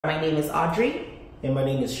My name is Audrey. And my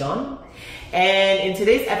name is Sean. And in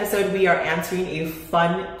today's episode, we are answering a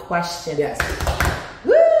fun question. Yes.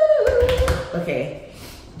 Woo! Okay.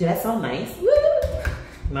 Did that sound nice? Woo!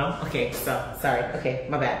 No? Okay, so, sorry. Okay,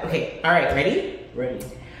 my bad. Okay, all right, ready? Ready.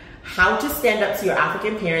 How to stand up to your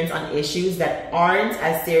African parents on issues that aren't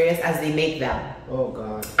as serious as they make them. Oh,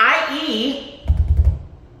 God. I.e.,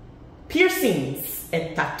 piercings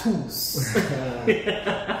and tattoos.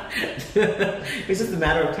 It's just a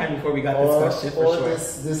matter of time before we got this question for sure.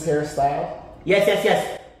 This hairstyle?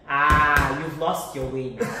 Yes. Ah, you've lost your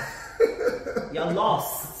way now. You're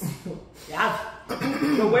lost. Yeah.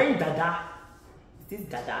 You're wearing dada. Is this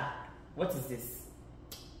dada? What is this?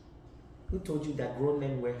 Who told you that grown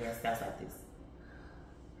men wear hairstyles like this?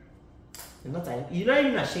 You're not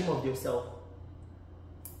even ashamed of yourself.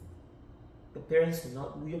 Your parents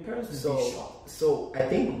will be shocked. So I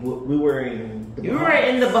think we were in the Bahamas. You were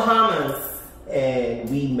in the Bahamas. And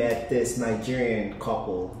we met this Nigerian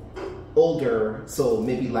couple. Older, so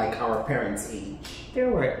maybe like our parents' age. They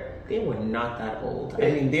were not that old.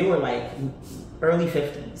 I mean, they were like early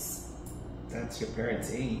 50s. That's your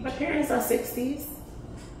parents' age. My parents are 60s.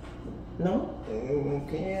 No?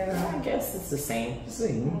 Okay. I guess it's the same.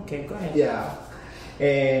 Okay, go ahead. Yeah.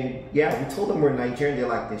 And yeah, we told them we're Nigerian. They're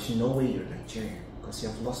like, there's no way you're Nigerian because you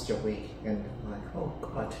have lost your way. And I'm like, oh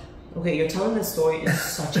God. Okay, you're telling the story in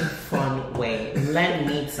such a fun way. Let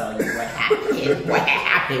me tell you what happened. What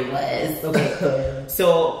happened was, okay,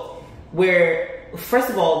 so first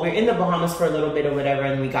of all, we're in the Bahamas for a little bit or whatever,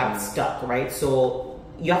 and we got stuck, right? So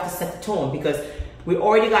you have to set the tone because we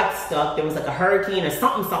already got stuck. There was like a hurricane or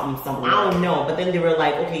something. I don't know. But then they were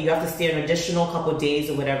like, okay, you have to stay an additional couple days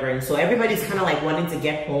or whatever. And so everybody's kind of like wanting to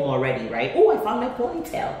get home already, right? Oh, I found my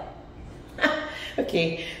ponytail.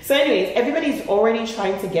 Okay. So anyways, everybody's already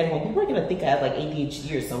trying to get home. People are going to think I have like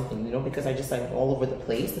ADHD or something, you know, because I just like all over the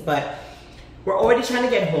place. But we're already trying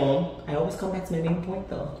to get home. I always come back to my main point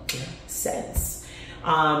though. Yeah. Sense.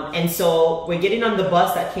 And so we're getting on the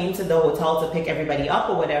bus that came to the hotel to pick everybody up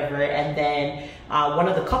or whatever. And then one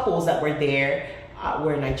of the couples that were there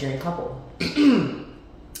were a Nigerian couple.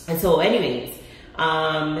 And so anyways,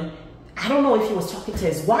 I don't know if he was talking to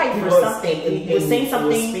his wife or something. He was saying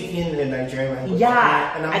something. He was speaking in the Nigerian language.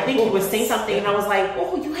 Yeah, and I think he was saying something, and I was like,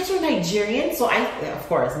 "Oh, you guys are Nigerian?" So of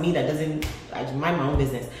course, me that doesn't, I mind my own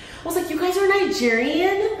business. I was like, "You guys are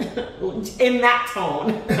Nigerian?" In that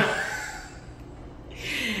tone,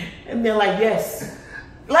 and they're like, "Yes."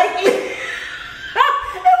 Like it was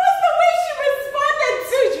the way she responded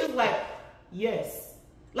too. She was like, "Yes."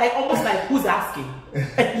 Like almost like, who's asking?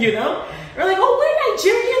 You know? We're like, oh, we're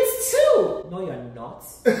Nigerians too. No, you're not.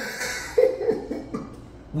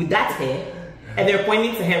 With that hair. And they're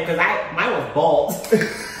pointing to him because mine was bald.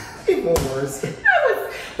 Even worse.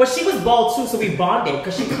 But she was bald too, so we bonded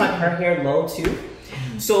because she cut her hair low too.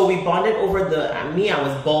 So we bonded over I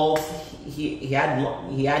was bald. He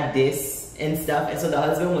had this and stuff. And so the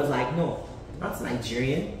husband was like, no, that's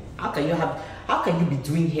Nigerian. How can you be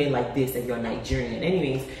doing hair like this and you're Nigerian?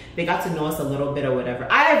 Anyways, they got to know us a little bit or whatever.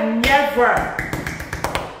 I have never,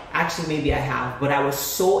 actually maybe I have, but I was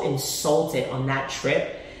so insulted on that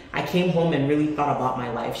trip. I came home and really thought about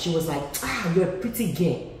my life. She was like, you're a pretty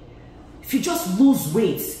girl. If you just lose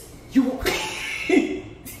weight, you will. And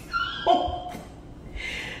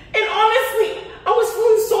honestly, I was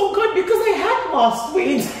feeling so good because I had lost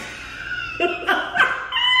weight.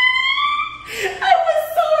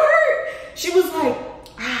 She was like,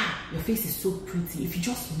 your face is so pretty. If you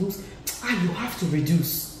just lose, you have to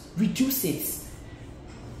reduce it.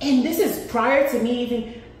 And this is prior to me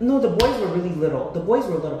even, no, the boys were really little.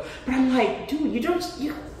 But I'm like, dude,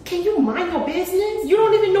 can you mind your business? You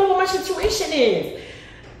don't even know what my situation is.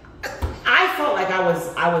 I felt like I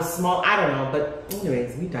was small. I don't know. But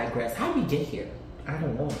anyways, we digress. How did we get here? I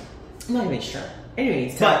don't know. I'm not even sure.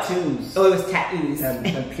 Anyways, tattoos. It was tattoos.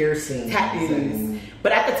 And piercings. Tattoos.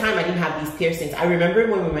 But at the time, I didn't have these piercings. I remember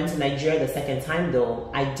when we went to Nigeria the second time, though,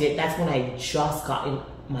 that's when I just got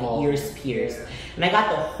my ears pierced. Yeah. And I got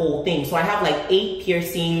the whole thing. So I have like 8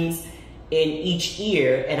 piercings in each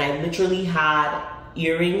ear, and I literally had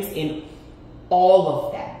earrings in all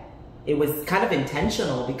of them. It was kind of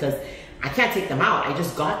intentional because I can't take them out. I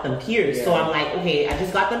just got them pierced. Yeah. So I'm like, okay, I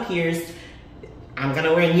just got them pierced. I'm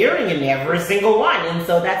gonna wear an earring in every single one. And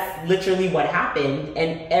so that's literally what happened.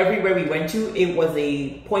 And everywhere we went to, it was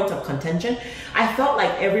a point of contention. I felt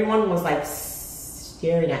like everyone was like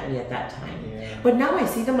staring at me at that time. Yeah. But now I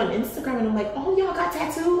see them on Instagram and I'm like, oh, y'all got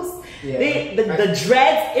tattoos? Yeah. The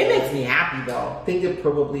dreads, it makes me happy though. I think it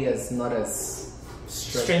probably is not as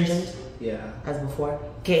stringent. as before.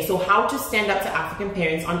 Okay, so how to stand up to African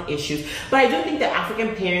parents on issues. But I do think that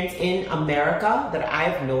African parents in America that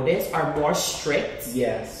I've noticed are more strict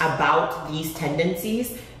about these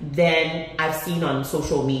tendencies than I've seen on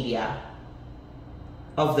social media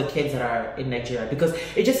of the kids that are in Nigeria, because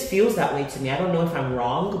it just feels that way to me. I don't know if I'm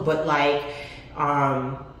wrong, but like,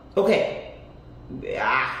 okay,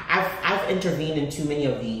 I've intervened in too many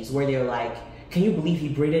of these where they're like, can you believe he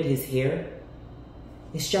braided his hair?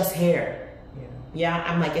 It's just hair. Yeah,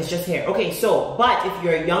 I'm like, it's just hair. Okay, so, but if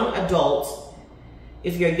you're a young adult,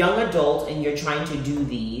 and you're trying to do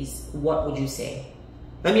these, what would you say?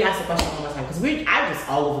 Let me ask the question one more time, because I'm just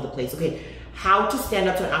all over the place. Okay, how to stand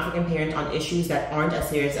up to an African parent on issues that aren't as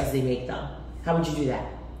serious as they make them? How would you do that?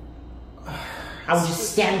 How would you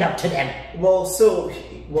stand up to them? Well,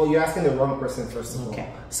 you're asking the wrong person, first of all.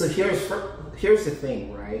 So here's the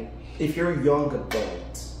thing, right? If you're a young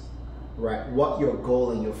adult, right, what your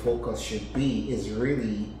goal and your focus should be is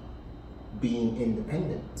really being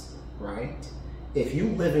independent, right? If you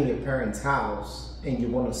live in your parents' house and you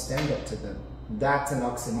want to stand up to them, that's an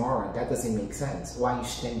oxymoron. That doesn't make sense. Why are you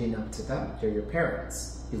standing up to them? They're your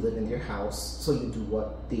parents. You live in their house, so you do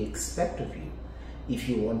what they expect of you. If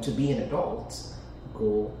you want to be an adult,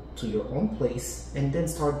 go to your own place and then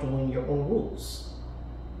start doing your own rules.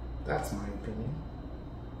 That's my opinion.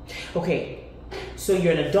 Okay, so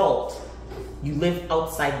you're an adult. You live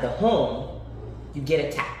outside the home. You get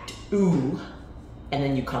attacked. Ooh. And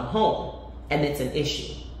then you come home and it's an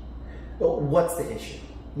issue. Well, what's the issue?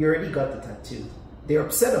 You already got the tattoo. They're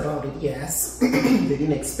upset about it, yes. They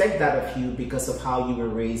didn't expect that of you because of how you were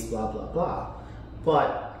raised, blah, blah, blah.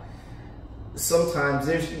 But sometimes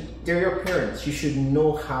they're your parents. You should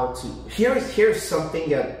know how to. Here's something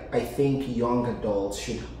that I think young adults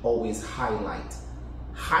should always highlight.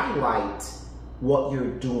 Highlight what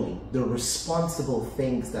you're doing, the responsible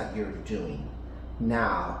things that you're doing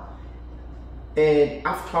now. And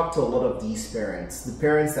I've talked to a lot of these parents, the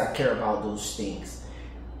parents that care about those things.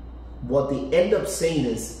 What they end up saying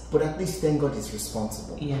is, but at least thank God he's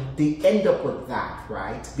responsible. Yeah. They end up with that,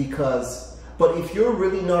 right? But if you're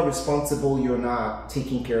really not responsible, you're not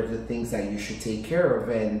taking care of the things that you should take care of,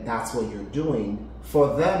 and that's what you're doing.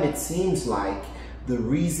 For them, it seems like the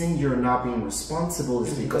reason you're not being responsible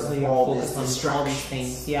is because of all this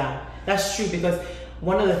distractions. Yeah, that's true, because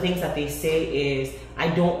one of the things that they say is, I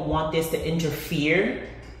don't want this to interfere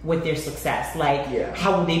with their success. Like,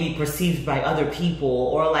 how will they be perceived by other people?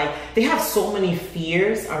 Or like, they have so many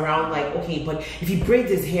fears around like, okay, but if he braids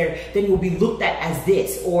his hair, then he'll be looked at as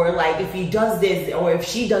this. Or like, if he does this, or if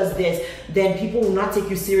she does this, then people will not take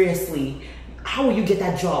you seriously. How will you get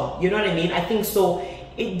that job? You know what I mean? I think so.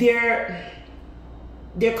 Their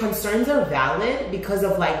concerns are valid because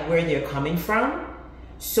of like where they're coming from.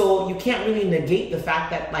 So you can't really negate the fact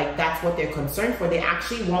that like that's what they're concerned for. They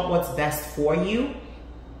actually want what's best for you.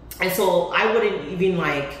 And so I wouldn't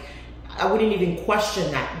even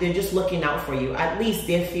question that. They're just looking out for you. At least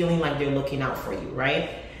they're feeling like they're looking out for you,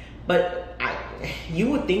 right? But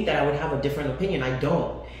you would think that I would have a different opinion. I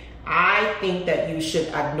don't. I think that you should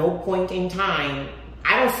at no point in time,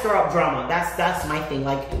 I don't stir up drama. That's my thing.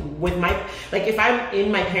 Like if I'm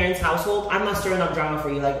in my parents' household, I'm not stirring up drama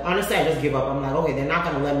for you. Like honestly, I just give up. I'm like, okay, they're not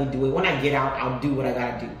gonna let me do it. When I get out, I'll do what I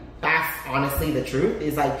gotta do. That's honestly the truth.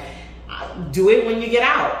 Is like, do it when you get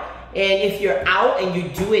out. And if you're out and you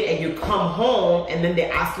do it and you come home and then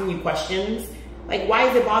they're asking you questions, like, why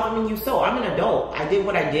is it bothering you so? I'm an adult. I did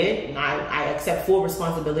what I did, and I accept full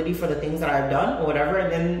responsibility for the things that I've done or whatever,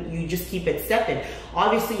 and then you just keep it stepping.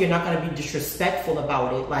 Obviously, you're not going to be disrespectful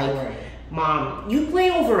about it. Like, Mom, you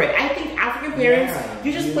play over it. I think African parents,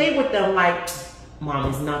 you just play with them like, Mom,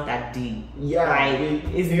 it's not that deep. Yeah, like,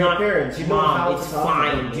 it's not. Parents, you Mom, it's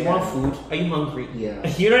fine. Do you want food? Are you hungry? Yeah.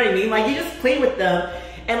 You know what I mean? Like, you just play with them,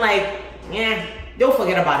 and like, they'll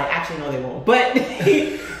forget about it. Actually, no, they won't. But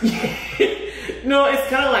no, it's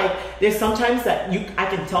kind of like there's sometimes that I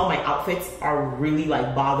can tell my outfits are really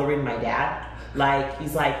like bothering my dad. Like,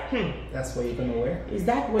 he's like, that's what you're gonna wear? Is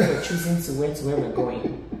that what we're choosing to where we're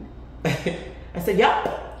going? I said, yep.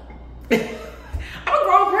 I'm a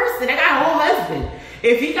grown person. I got a whole husband.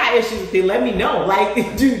 If he got issues, then let me know.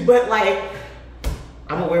 Like, dude, but like,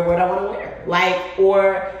 I'm gonna wear what I want to wear. Like,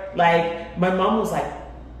 or like, my mom was like,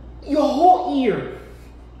 your whole ear,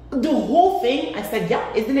 the whole thing. I said,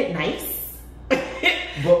 yeah, isn't it nice?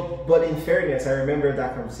 But in fairness, I remember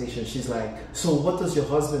that conversation. She's like, so what does your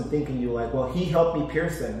husband think? And you're like, well, he helped me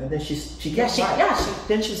pierce them. And then she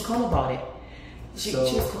then she was calm about it. She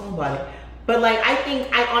was calm about it. But like,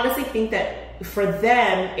 I honestly think that for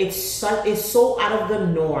them, it's so out of the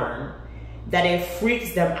norm that it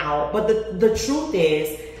freaks them out. But the truth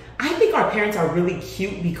is, I think our parents are really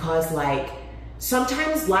cute because like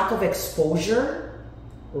sometimes lack of exposure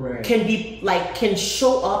can be like, can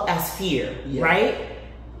show up as fear, right?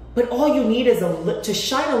 But all you need is to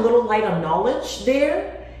shine a little light of knowledge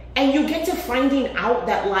there, and you get to finding out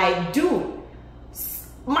that like, dude,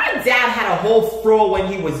 my dad had a whole fro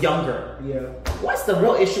when he was younger. Yeah. What's the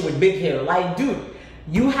real issue with big hair? Like, dude,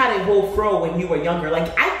 you had a whole fro when you were younger.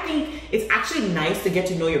 Like, I think it's actually nice to get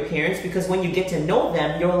to know your parents, because when you get to know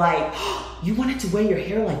them, you're like, oh, you wanted to wear your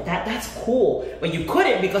hair like that? That's cool. But you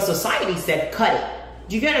couldn't because society said cut it.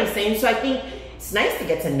 Do you get what I'm saying? So I think it's nice to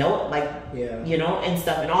get to know it, like, you know, and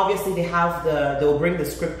stuff. And obviously they'll bring the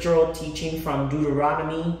scriptural teaching from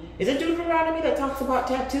Deuteronomy. Is it Deuteronomy that talks about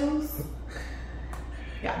tattoos?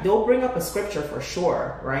 Yeah, they'll bring up a scripture for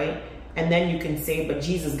sure, right? And then you can say, but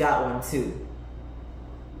Jesus got one too.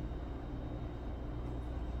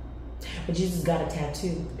 But Jesus got a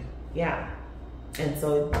tattoo. Yeah. And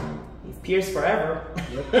so he's pierced forever.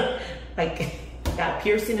 Like, got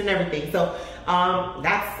piercing and everything. So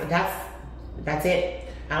that's it.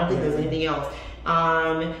 I don't think there's anything else.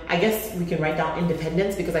 I guess we can write down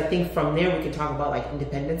independence, because I think from there we can talk about like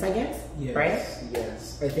independence, I guess. Right?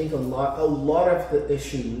 Yes. I think a lot of the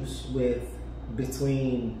issues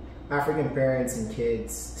between African parents and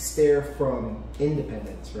kids stem from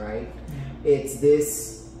independence, right? It's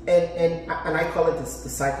this, and I call it the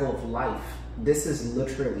cycle of life. This is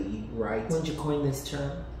literally, right? When did you coin this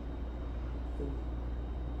term?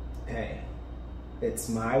 Hey, it's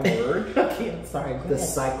my word. Okay, I'm sorry. The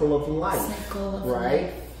cycle of life. Cycle of right?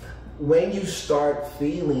 life. When you start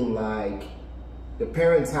feeling like the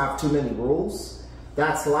parents have too many rules,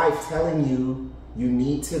 that's life telling you you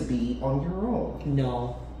need to be on your own.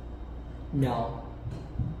 No.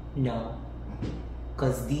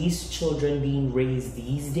 Because these children being raised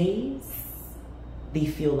these days, they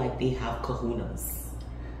feel like they have kahunas.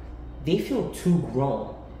 They feel too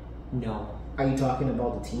grown. No. Are you talking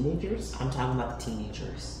about the teenagers? I'm talking about the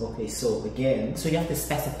teenagers. Okay, so again, so you have to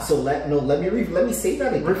specify. So let me say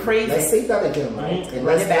that again. Rephrase Let's say that again, right? And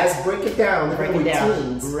let's break it down.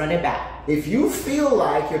 Teens. Run it back. If you feel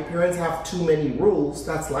like your parents have too many rules,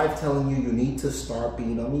 that's life telling you you need to start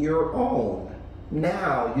being on your own.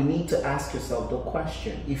 Now you need to ask yourself the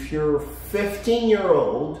question: if you're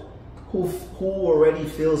 15-year-old who already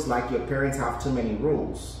feels like your parents have too many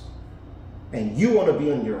rules, and you want to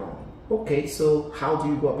be on your own. Okay, so how do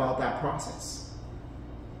you go about that process?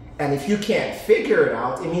 And if you can't figure it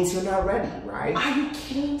out, it means you're not ready, right? Are you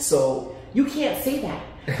kidding? So you can't say that,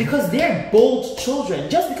 because they're bold children.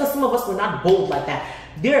 Just because some of us were not bold like that,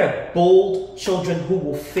 they're bold children who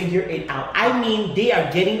will figure it out. I mean, they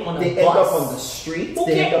are getting on a bus. They end up on the streets.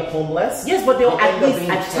 Okay. They end up homeless. Yes, but they'll at least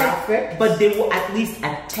attempt. But they will at least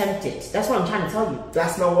attempt it. That's what I'm trying to tell you.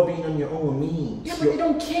 That's not what being on your own means. Yeah, but they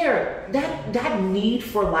don't care. That need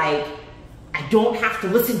for like, I don't have to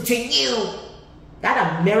listen to you.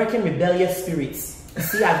 That American rebellious spirits.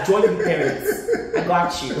 See, I've joined you parents. I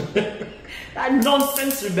got you. That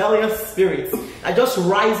nonsense rebellious spirits that just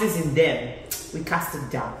rises in them. We cast it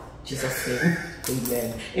down. Jesus' name.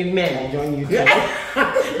 Amen. Amen. I'll join you.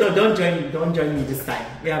 No, don't join me. Don't join me this time.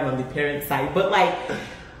 We are on the parent side. But like,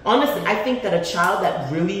 honestly, I think that a child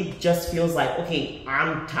that really just feels like, okay,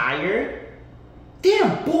 I'm tired,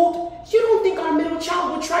 they're bold. You don't think our middle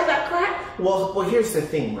child would try that crap? Well, here's the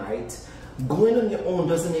thing, right? Going on your own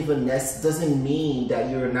doesn't mean that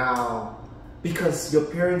you're now, because your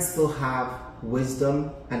parents still have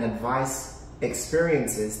wisdom and advice,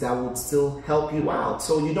 experiences that would still help you out.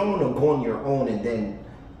 So you don't want to go on your own and then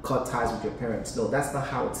cut ties with your parents. No, that's not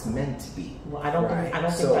how it's meant to be. Well, I don't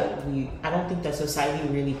think that society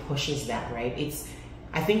really pushes that, right?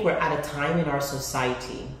 I think we're at a time in our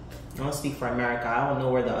society. I don't speak for America. I don't know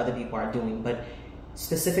where the other people are doing, but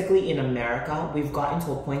specifically in America, we've gotten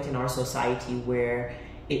to a point in our society where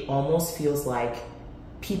it almost feels like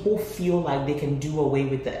people feel like they can do away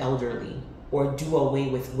with the elderly, or do away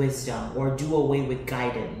with wisdom, or do away with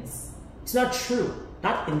guidance. It's not true.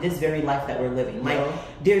 Not in this very life that we're living. Like,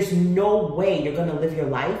 there's no way you're gonna live your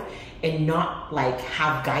life and not like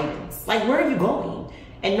have guidance. Like, where are you going?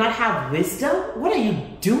 And not have wisdom? What are you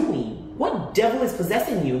doing? What devil is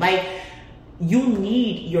possessing you? Like, you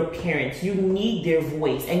need your parents, you need their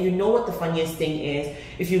voice. And you know what the funniest thing is?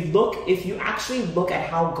 If you actually look at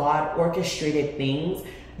how God orchestrated things,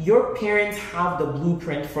 your parents have the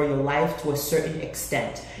blueprint for your life to a certain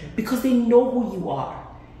extent, because they know who you are.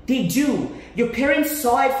 They do. Your parents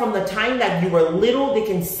saw it from the time that you were little. They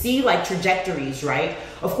can see like trajectories, right?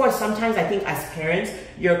 Of course, sometimes I think as parents,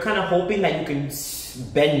 you're kind of hoping that you can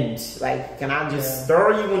bend? Like, can I just throw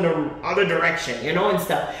you in the other direction, you know, and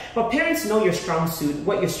stuff. But parents know your strong suit,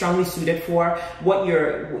 what you're strongly suited for, what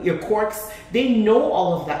your quirks. They know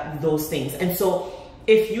all of those things. And so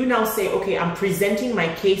if you now say, okay, I'm presenting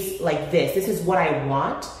my case like this is what I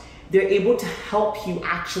want, they're able to help you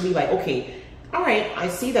actually like, okay, all right, I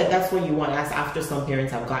see that that's what you want. That's after some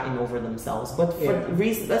parents have gotten over themselves. But for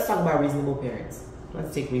let's talk about reasonable parents.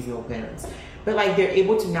 Let's take reasonable parents. But like they're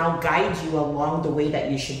able to now guide you along the way that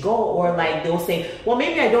you should go. Or like they'll say, well,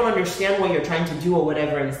 maybe I don't understand what you're trying to do or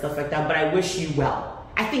whatever and stuff like that, but I wish you well.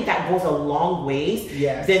 I think that goes a long ways.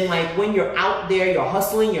 Yes. Then like when you're out there, you're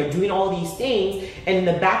hustling, you're doing all these things, and in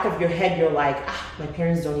the back of your head, you're like, my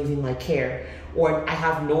parents don't even like care. Or I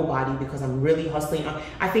have nobody because I'm really hustling.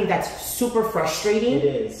 I think that's super frustrating. It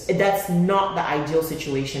is. That's not the ideal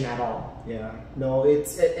situation at all. Yeah. No,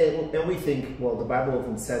 and we think, well, the Bible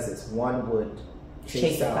even says this, one would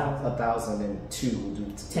chase out 1,000 and two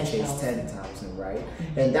would chase 10,000, right?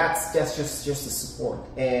 Mm-hmm. And that's just the support.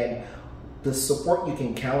 And the support you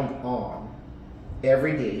can count on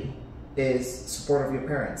every day is support of your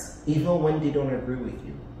parents, even when they don't agree with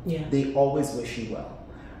you. Yeah. They always wish you well.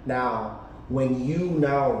 Now, when you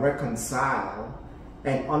now reconcile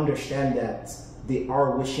and understand that they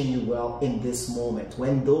are wishing you well in this moment,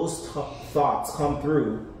 when those thoughts come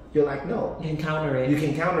through, you're like, no. You can counter it. You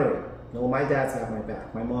can counter it. No, my dad's got my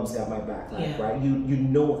back. My mom's got my back. Like, right? You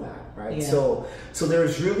know that, right? Yeah. So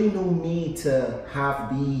there's really no need to have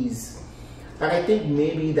these. And I think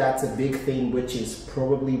maybe that's a big thing, which is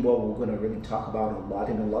probably what we're going to really talk about a lot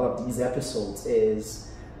in a lot of these episodes,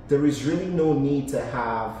 is there is really no need to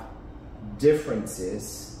have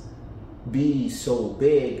differences be so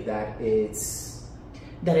big that it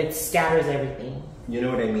scatters everything. You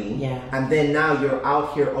know what I mean? Yeah. And then now you're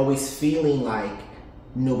out here always feeling like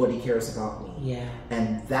nobody cares about me. Yeah.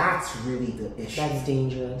 And that's really the issue. That's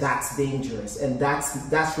dangerous. That's dangerous. And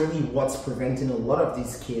that's really what's preventing a lot of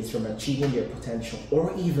these kids from achieving their potential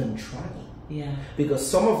or even trying. Yeah. Because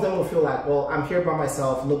some of them will feel like, well, I'm here by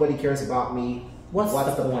myself, nobody cares about me. What's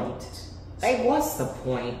the point? Like, what's the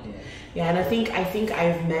point? Yeah, and I think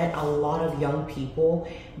I've met a lot of young people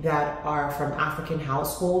that are from African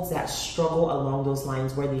households that struggle along those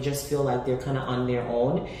lines, where they just feel like they're kind of on their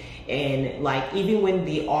own, and like even when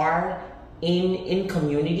they are in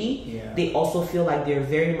community, they also feel like they're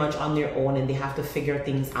very much on their own, and they have to figure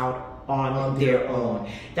things out on their own.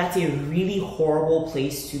 That's a really horrible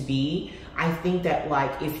place to be. I think that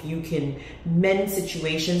like if you can mend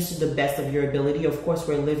situations to the best of your ability, of course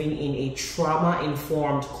we're living in a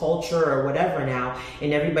trauma-informed culture or whatever now,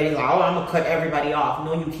 and everybody's like, oh, I'm gonna cut everybody off.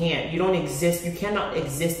 No, you can't. You don't exist. You cannot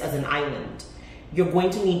exist as an island. You're going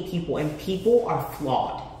to need people, and people are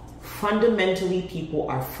flawed. Fundamentally, people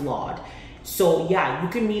are flawed. So yeah, you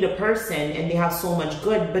can meet a person and they have so much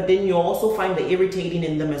good, but then you also find the irritating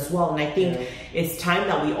in them as well. And I think it's time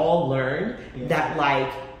that we all learn that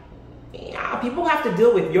like, people have to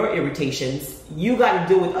deal with your irritations. You got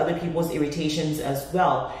to deal with other people's irritations as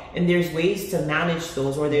well. And there's ways to manage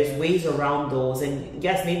those, or there's ways around those. And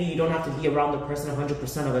yes, maybe you don't have to be around the person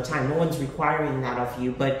 100% of the time. No one's requiring that of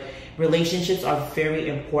you. But relationships are very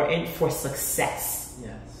important for success.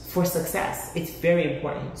 Yes. For success, it's very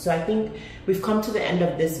important. So I think we've come to the end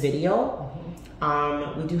of this video.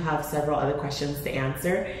 We do have several other questions to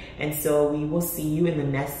answer. And so we will see you in the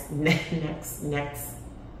next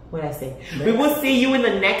what did I say? We will see you in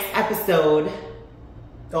the next episode.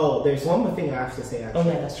 Oh, there's one more thing I have to say, actually.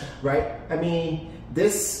 Oh, yeah, that's true. Right? I mean,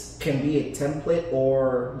 this can be a template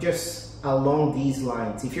or just along these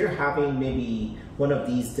lines. If you're having maybe one of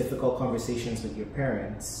these difficult conversations with your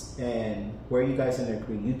parents and where you guys don't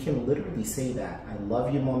agree, you can literally say that. I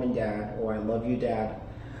love you, mom and dad, or I love you, dad.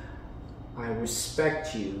 I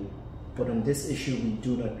respect you, but on this issue, we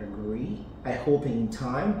do not agree. I hope in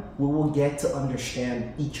time we will get to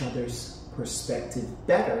understand each other's perspective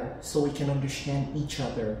better so we can understand each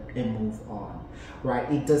other and move on,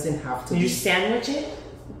 right? It doesn't have to You sandwich it?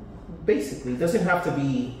 Basically, it doesn't have to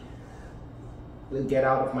be get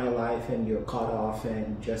out of my life and you're cut off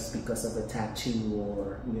and just because of a tattoo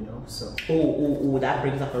or, you know, so. Oh, that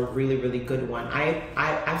brings up a really, really good one.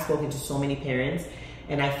 I've spoken to so many parents,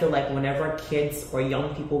 and I feel like whenever kids or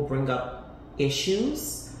young people bring up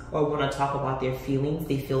issues or want to talk about their feelings,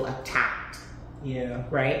 they feel attacked. Yeah.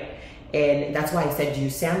 Right? And that's why I said you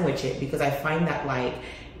sandwich it, because I find that like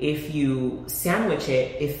if you sandwich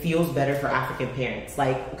it, it feels better for African parents.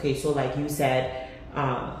 Like, okay, so like you said,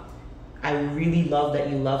 I really love that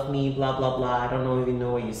you love me, blah, blah, blah. I don't even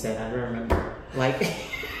know what you said. I don't remember. Like,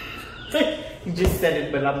 You just said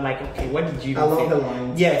it, but I'm like, okay, what did you say? I love the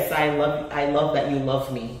lines. Yes, I love that you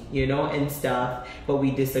love me, you know, and stuff, but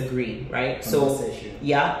we disagree, right? So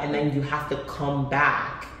yeah, and then you have to come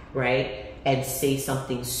back, right, and say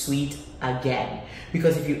something sweet again.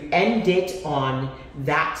 Because if you end it on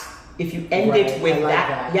that, if you end it with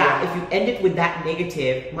that, if you end it with that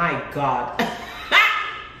negative, my God,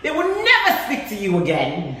 they will never speak to you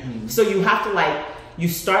again. So you have to, like, you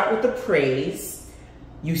start with the praise,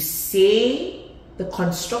 you say the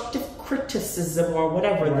constructive criticism or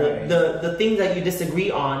whatever, the things that you disagree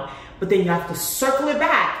on, but then you have to circle it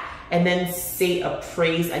back and then say a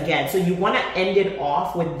praise again. So you want to end it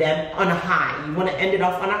off with them on a high. You want to end it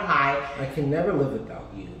off on a high. I can never live without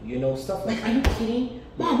you. You know, stuff like are you kidding?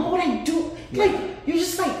 Mom, what would I do? Like, you're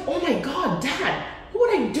just like, oh my God, Dad, what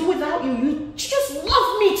would I do without you? You just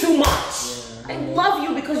love me too much. I love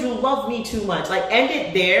you because you love me too much. Like, end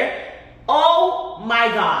it there. Oh my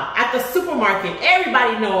God. At the supermarket,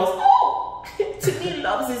 everybody knows, oh, Tiffany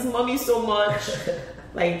loves his mommy so much.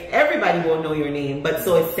 Like, everybody will know your name, but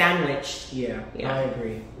so it's sandwiched. Yeah, I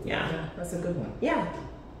agree. Yeah. That's a good one. Yeah.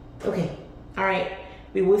 Okay. All right.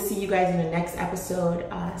 We will see you guys in the next episode.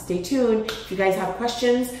 Stay tuned. If you guys have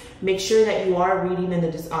questions, make sure that you are reading in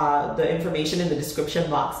the information in the description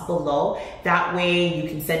box below. That way you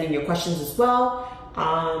can send in your questions as well.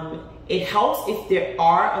 It helps if there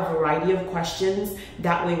are a variety of questions.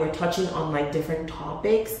 That way we're touching on like different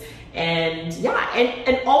topics. And yeah,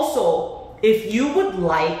 and also if you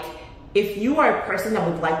are a person that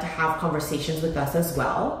would like to have conversations with us as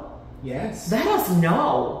well, yes, let us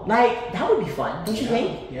know. Like, that would be fun, don't you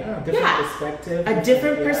think? Yeah, perspective. A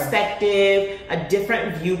different perspective, a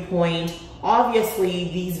different viewpoint. Obviously,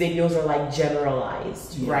 these videos are like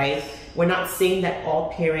generalized, right? We're not saying that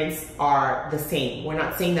all parents are the same. We're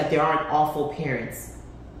not saying that there aren't awful parents.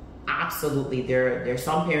 Absolutely, there's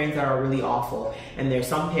some parents that are really awful, and there's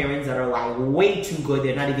some parents that are like way too good.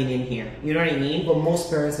 They're not even in here. You know what I mean? But most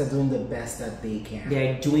parents are doing the best that they can.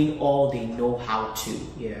 They're doing all they know how to.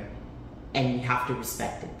 Yeah. And you have to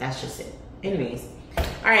respect it. That's just it. Anyways, all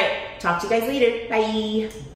right. Talk to you guys later. Bye.